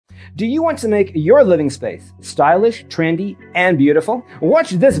Do you want to make your living space stylish, trendy, and beautiful?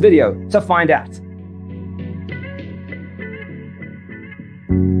 Watch this video to find out.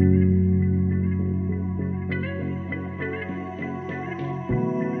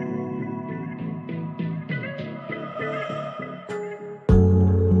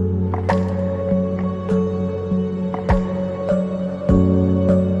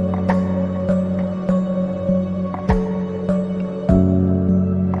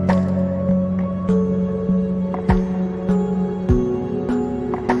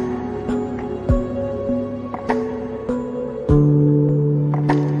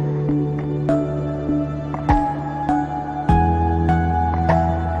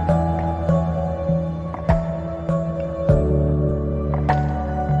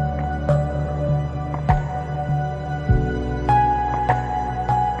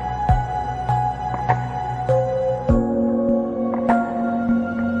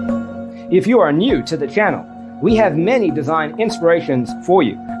 If you are new to the channel, we have many design inspirations for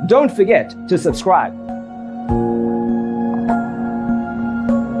you. Don't forget to subscribe.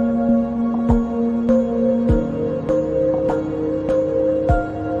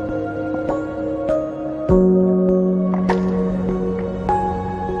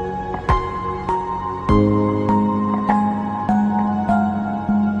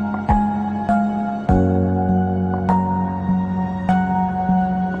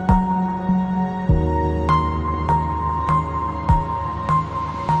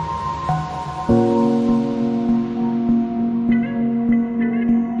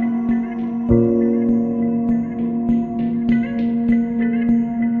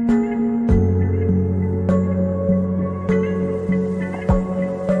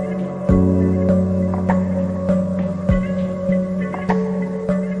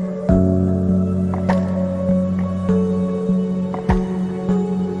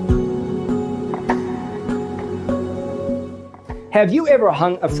 Have you ever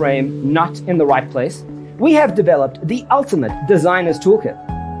hung a frame not in the right place? We have developed the ultimate designer's toolkit.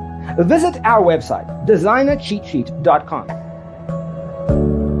 Visit our website, designercheatsheet.com.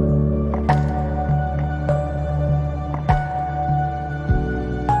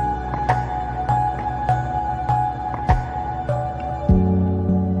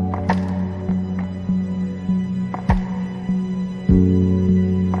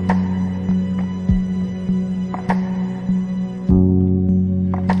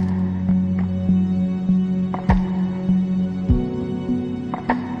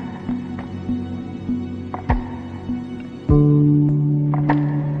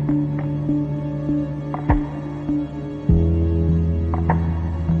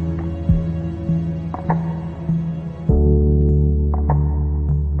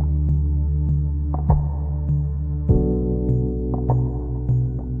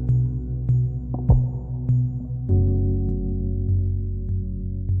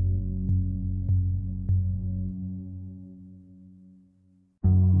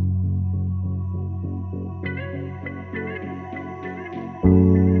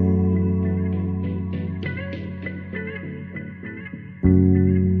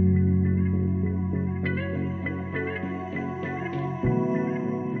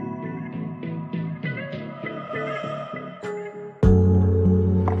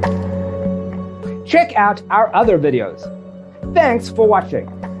 Check out our other videos. Thanks for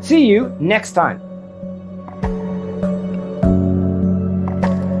watching. See you next time.